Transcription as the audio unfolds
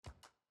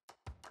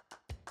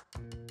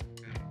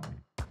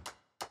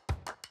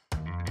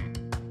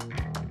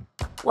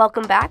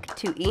Welcome back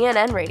to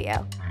ENN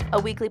Radio, a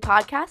weekly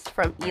podcast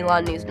from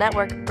Elon News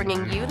Network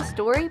bringing you the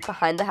story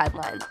behind the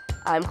headlines.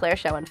 I'm Claire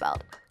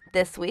Schoenfeld.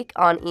 This week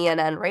on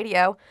ENN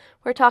Radio,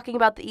 we're talking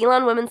about the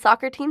Elon women's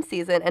soccer team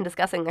season and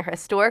discussing their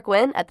historic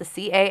win at the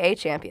CAA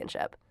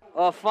Championship.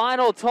 A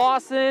final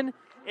toss-in,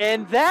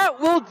 and that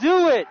will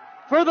do it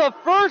for the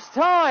first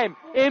time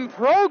in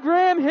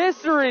program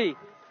history.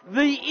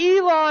 The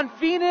Elon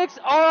Phoenix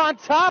are on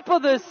top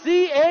of the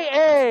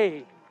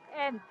CAA.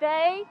 And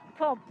they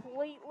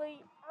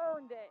completely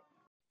earned it.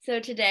 So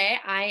today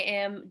I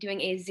am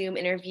doing a Zoom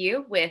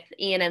interview with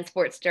ENN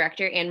Sports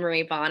Director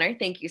Anne-Marie Bonner.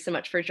 Thank you so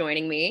much for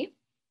joining me.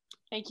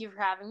 Thank you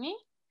for having me.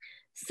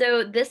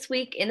 So this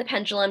week in the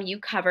Pendulum, you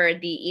covered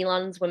the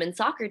Elon's women's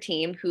soccer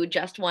team who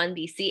just won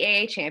the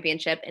CAA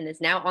championship and is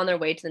now on their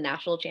way to the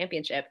national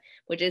championship,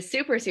 which is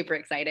super, super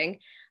exciting.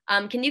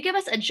 Can you give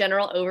us a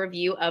general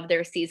overview of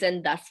their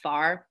season thus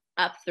far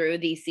up through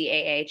the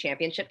CAA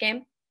championship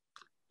game?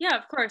 Yeah,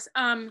 of course.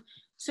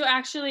 So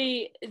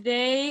actually,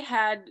 they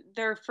had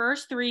their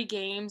first 3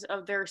 games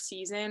of their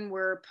season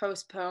were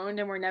postponed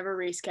and were never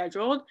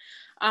rescheduled.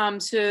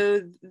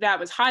 So that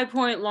was High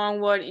Point,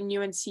 Longwood, and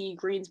UNC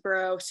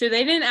Greensboro. So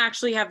they didn't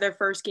actually have their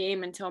first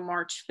game until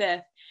March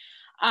 5th.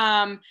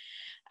 And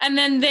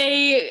then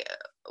they,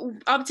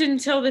 up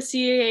until the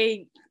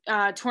CAA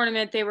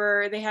tournament, they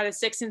had a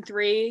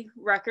 6-3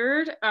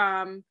 record.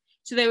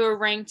 So they were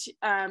ranked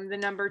the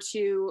number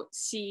 2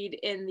 seed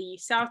in the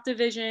South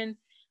Division.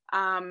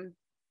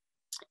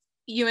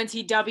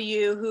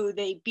 UNCW, who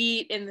they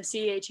beat in the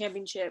CAA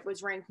championship,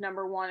 was ranked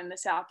number 1 in the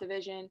South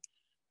Division.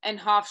 And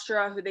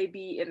Hofstra, who they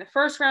beat in the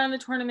first round of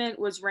the tournament,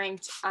 was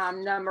ranked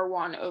number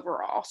 1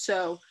 overall.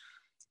 So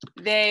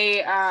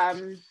they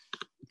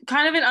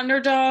kind of an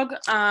underdog,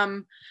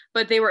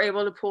 but they were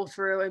able to pull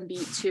through and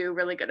beat 2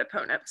 really good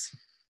opponents.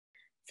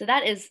 So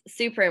that is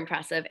super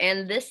impressive.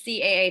 And this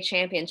CAA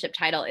championship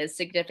title is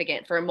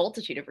significant for a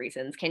multitude of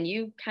reasons. Can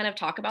you kind of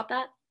talk about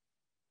that?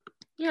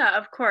 Yeah,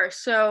 of course.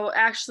 So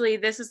actually,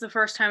 this is the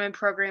first time in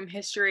program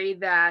history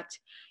that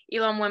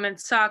Elon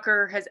women's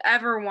soccer has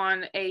ever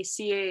won a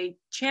CAA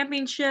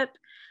championship.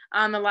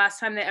 The last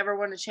time they ever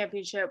won a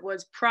championship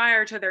was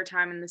prior to their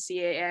time in the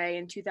CAA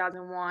in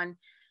 2001,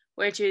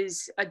 which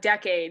is a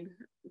decade,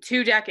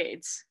 2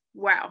 decades.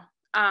 Wow.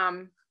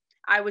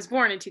 I was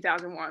born in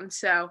 2001.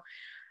 So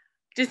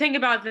to think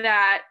about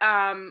that,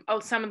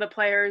 some of the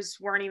players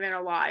weren't even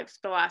alive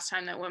the last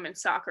time that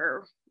women's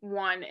soccer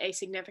won a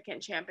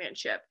significant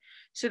championship.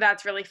 So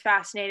that's really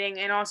fascinating.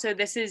 And also,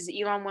 this is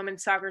Elon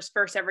women's soccer's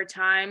first ever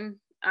time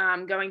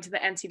going to the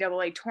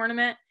NCAA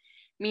tournament,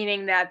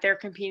 meaning that they're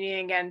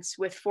competing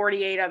with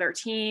 48 other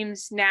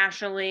teams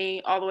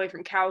nationally, all the way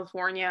from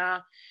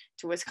California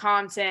to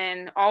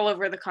Wisconsin, all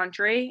over the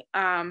country.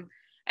 And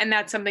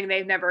that's something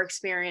they've never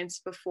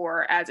experienced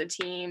before as a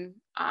team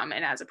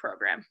and as a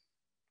program.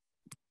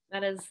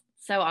 That is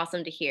so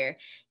awesome to hear.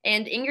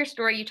 And in your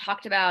story, you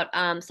talked about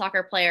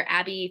soccer player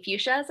Abby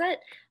Fuchsia, is it?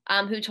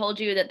 Who told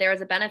you that there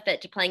was a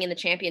benefit to playing in the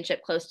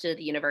championship close to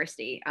the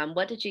university.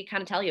 What did she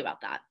kind of tell you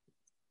about that?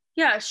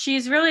 Yeah,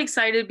 she's really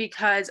excited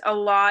because a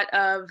lot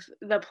of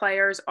the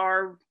players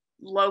are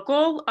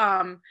local.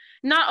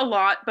 Not a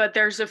lot, but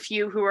there's a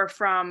few who are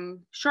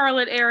from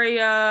Charlotte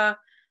area,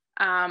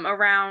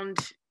 around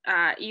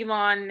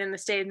Elon in the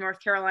state of North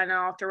Carolina,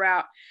 all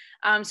throughout.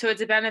 So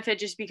it's a benefit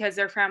just because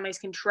their families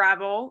can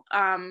travel,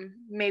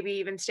 maybe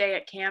even stay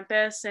at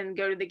campus and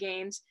go to the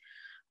games.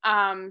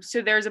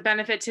 So there's a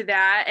benefit to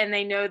that. And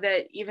they know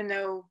that even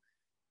though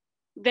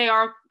they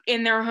are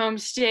in their home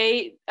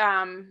state,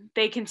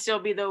 they can still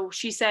be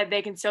she said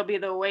they can still be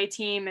the away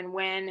team and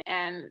win.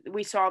 And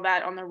we saw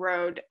that on the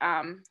road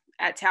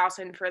at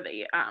Towson for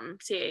the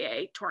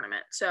CAA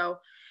tournament. So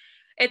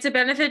it's a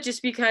benefit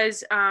just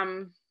because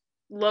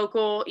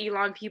local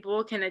Elon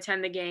people can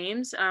attend the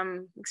games,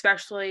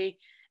 especially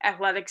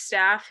athletic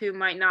staff who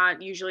might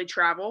not usually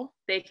travel.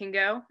 They can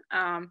go.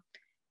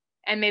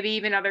 And maybe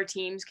even other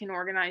teams can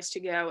organize to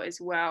go as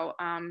well.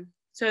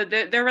 So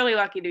they're really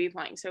lucky to be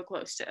playing so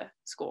close to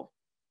school.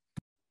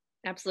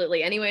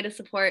 Absolutely. Any way to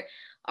support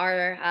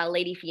our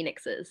Lady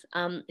Phoenixes.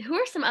 Who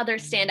are some other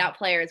standout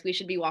players we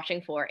should be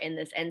watching for in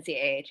this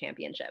NCAA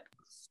championship?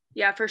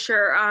 Yeah, for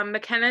sure.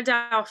 McKenna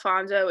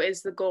D'Alfonso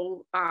is the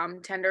goal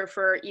tender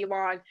for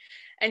Elon.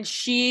 And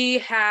she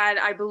had,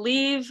 I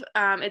believe,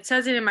 it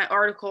says it in my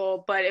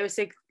article, but it was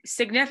a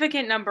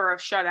significant number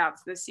of shutouts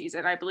this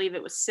season. I believe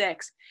it was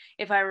 6,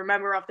 if I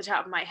remember off the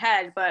top of my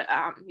head, but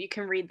you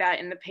can read that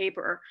in the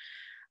paper.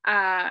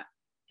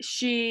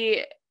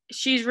 She's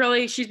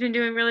been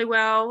doing really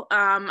well.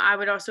 I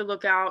would also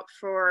look out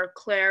for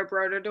Claire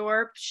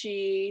Broderdorp.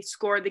 She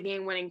scored the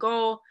game-winning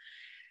goal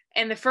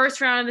in the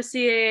first round of the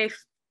CAA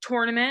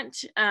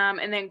tournament,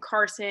 and then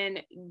Carson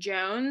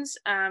Jones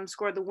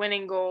scored the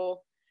winning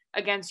goal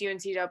against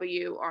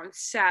UNCW on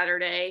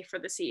Saturday for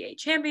the CAA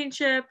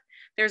championship.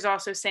 There's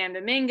also Sam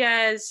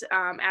Dominguez,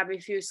 Abby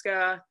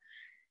Fuchsia.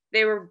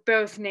 They were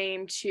both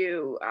named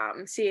to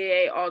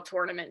CAA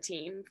all-tournament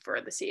team for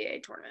the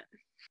CAA tournament.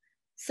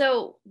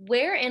 So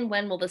where and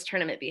when will this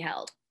tournament be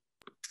held?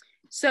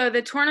 So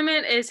the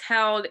tournament is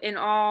held in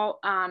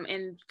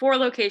 4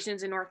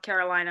 locations in North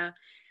Carolina.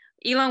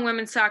 Elon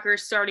women's soccer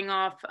is starting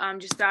off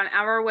just about an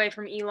hour away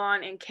from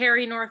Elon in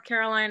Cary, North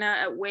Carolina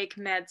at Wake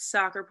Med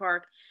Soccer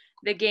Park.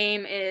 The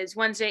game is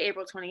Wednesday,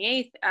 April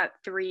 28th at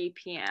 3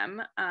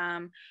 p.m.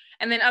 And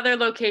then other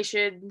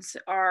locations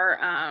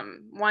are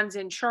one's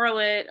in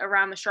Charlotte,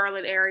 around the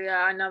Charlotte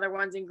area, another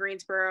one's in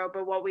Greensboro.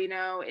 But what we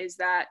know is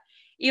that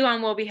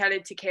Elon will be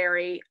headed to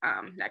Cary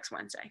next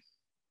Wednesday.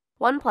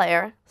 One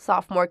player,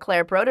 sophomore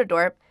Claire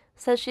Broderdorp,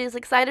 says she is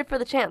excited for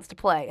the chance to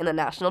play in the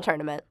national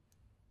tournament.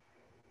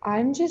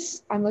 I'm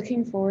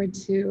looking forward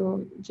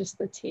to just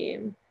the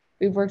team.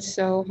 We've worked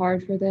so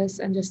hard for this,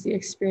 and just the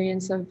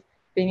experience of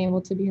being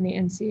able to be in the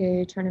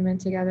NCAA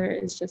tournament together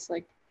is just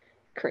like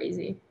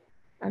crazy.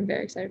 I'm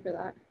very excited for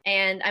that.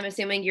 And I'm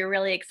assuming you're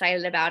really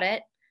excited about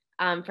it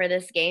for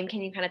this game.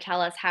 Can you kind of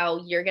tell us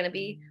how you're going to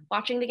be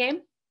watching the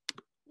game?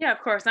 Yeah, of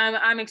course.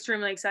 I'm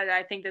extremely excited.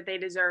 I think that they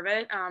deserve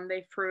it.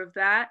 They've proved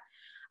that.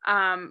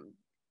 I'm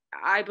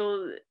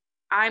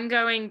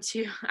going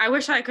to, I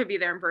wish I could be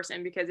there in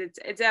person because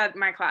it's at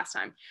my class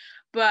time,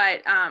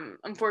 but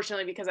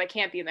unfortunately, because I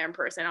can't be there in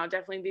person, I'll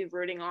definitely be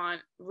rooting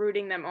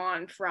them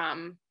on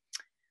from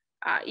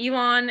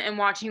Elon and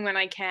watching when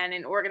I can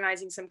and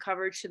organizing some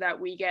coverage so that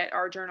we get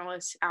our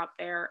journalists out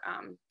there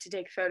to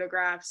take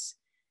photographs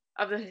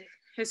of the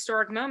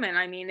historic moment.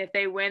 I mean, if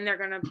they win, they're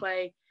going to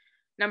play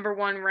number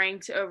 1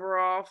 ranked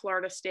overall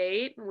Florida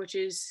State, which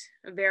is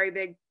a very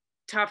big,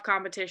 tough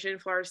competition.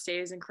 Florida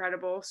State is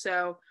incredible.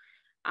 So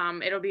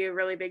it'll be a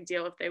really big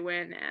deal if they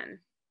win, and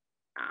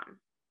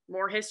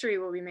more history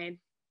will be made.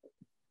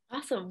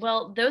 Awesome.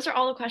 Well, those are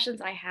all the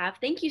questions I have.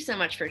 Thank you so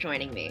much for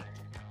joining me.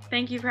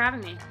 Thank you for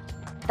having me.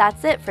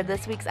 That's it for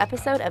this week's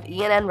episode of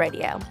ENN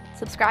Radio.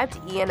 Subscribe to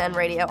ENN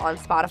Radio on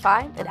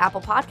Spotify and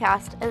Apple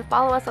Podcasts, and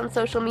follow us on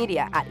social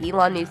media at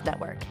Elon News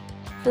Network.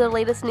 For the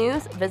latest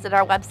news, visit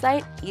our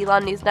website,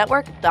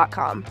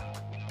 elonnewsnetwork.com.